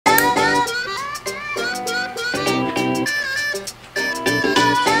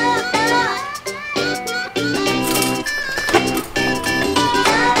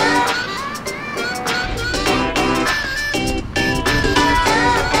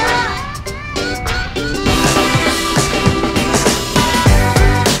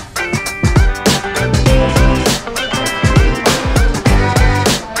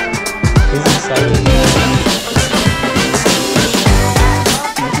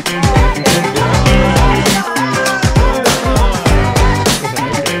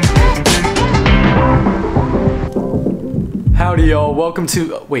welcome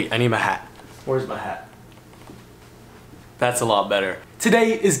to, wait, I need my hat. Where's my hat? That's a lot better.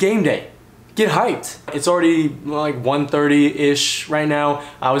 Today is game day. Get hyped. It's already like 1:30-ish right now.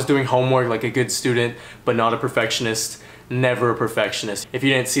 I was doing homework like a good student, but not a perfectionist. Never a perfectionist. If you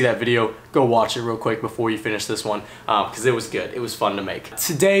didn't see that video, go watch it real quick before you finish this one, because it was good. It was fun to make.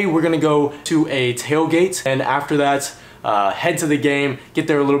 Today we're gonna go to a tailgate, and after that, head to the game, get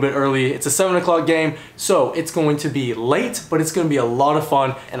there a little bit early. It's a 7 o'clock game, so it's going to be late, but it's gonna be a lot of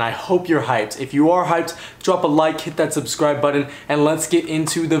fun, and I hope you're hyped. If you are hyped, drop a like, hit that subscribe button, and let's get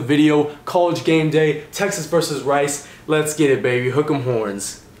into the video. College game day, Texas versus Rice. Let's get it, baby. Hook 'em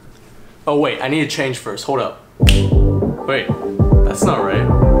horns. Oh wait, I need to change first. Hold up. Wait, that's not right.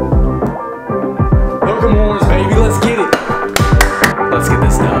 Hook 'em horns, baby. Let's get it. Let's get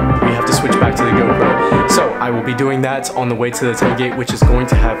this done. We have to switch back to the GoPro. So I will be doing that on the way to the tailgate, which is going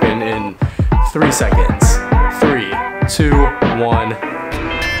to happen in 3 seconds. 3, 2, 1.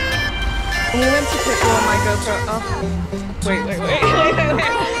 We went to pick one my GoPro. Oh. Wait.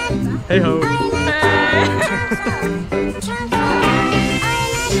 Hey ho.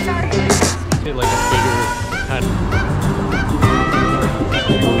 Get like a bigger kind of.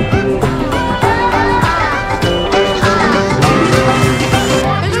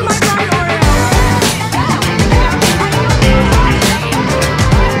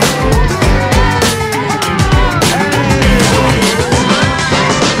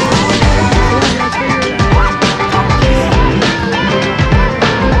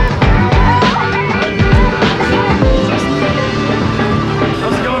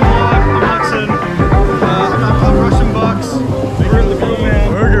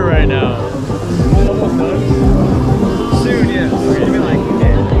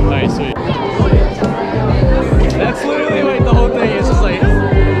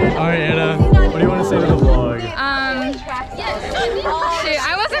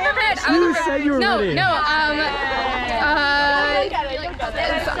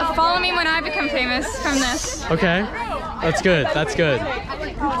 Follow me when I become famous from this. Okay, that's good. That's good.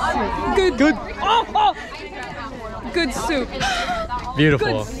 Good. Good. Oh. Good soup.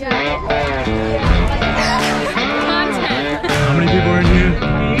 Beautiful. Good. Content. How many people are in here?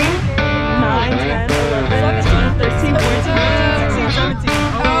 9, 10, 11, 12, 13, 14, 15, 16, 17.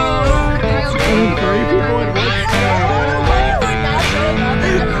 Oh, 3 people in one.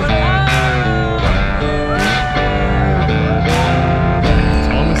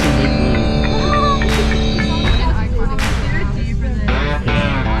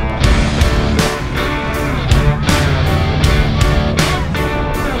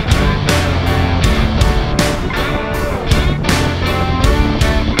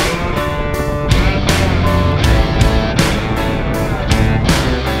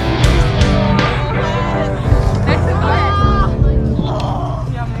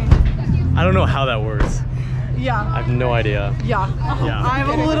 I don't know how that works. Yeah. I have no idea. Yeah. I'm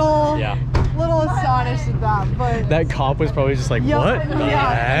a little astonished at that, but that cop was probably just like, what the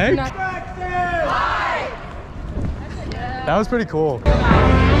heck? That was pretty cool.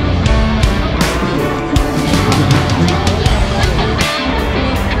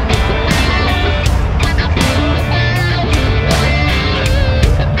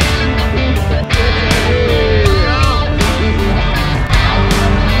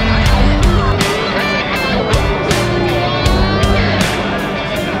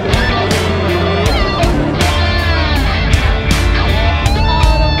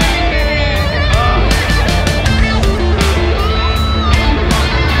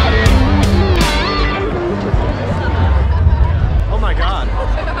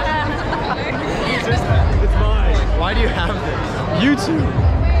 YouTube.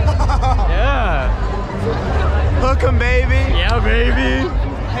 Yeah. Hook 'em, baby. Yeah, baby.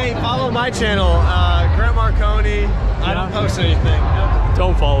 Hey, follow my channel, Grant Marconi. I don't post anything.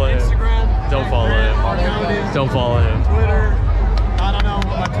 Don't follow him. Instagram. Don't follow Grant him. Marconi. Don't follow him. Twitter. I don't know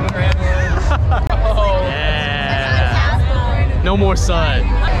what my Twitter handle is. Oh. Yeah. No more sun.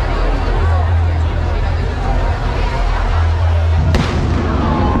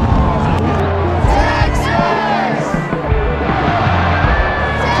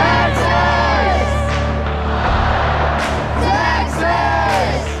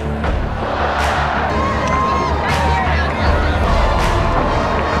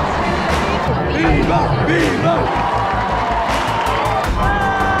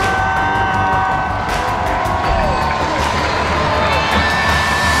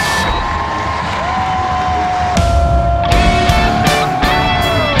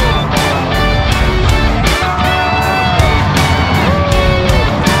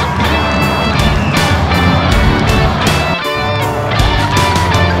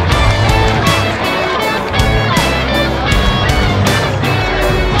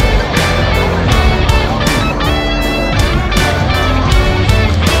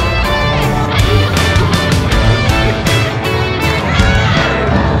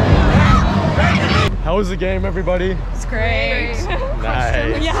 was the game, everybody? It's great.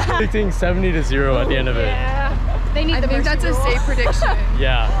 Nice. Yeah. Predicting 70-0 at the end of it. Yeah. They need I think that's a safe prediction.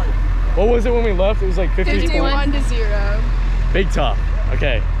 Yeah. What was it when we left? It was like 51-0. Big tough.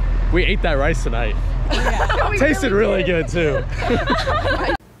 Okay. We ate that rice tonight. Yeah. Tasted really good too.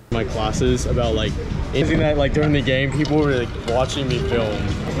 My classes about like anything that like during the game, people were like watching me film.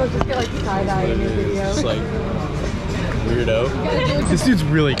 So just get like side-eye in your video. It's like weirdo. This dude's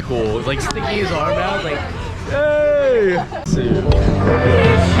really cool. It's like sticking his arm out, like, hey! See, they're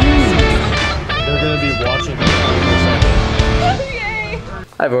gonna be watching me for a second.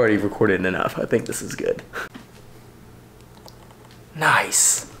 I've already recorded enough. I think this is good.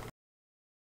 Nice.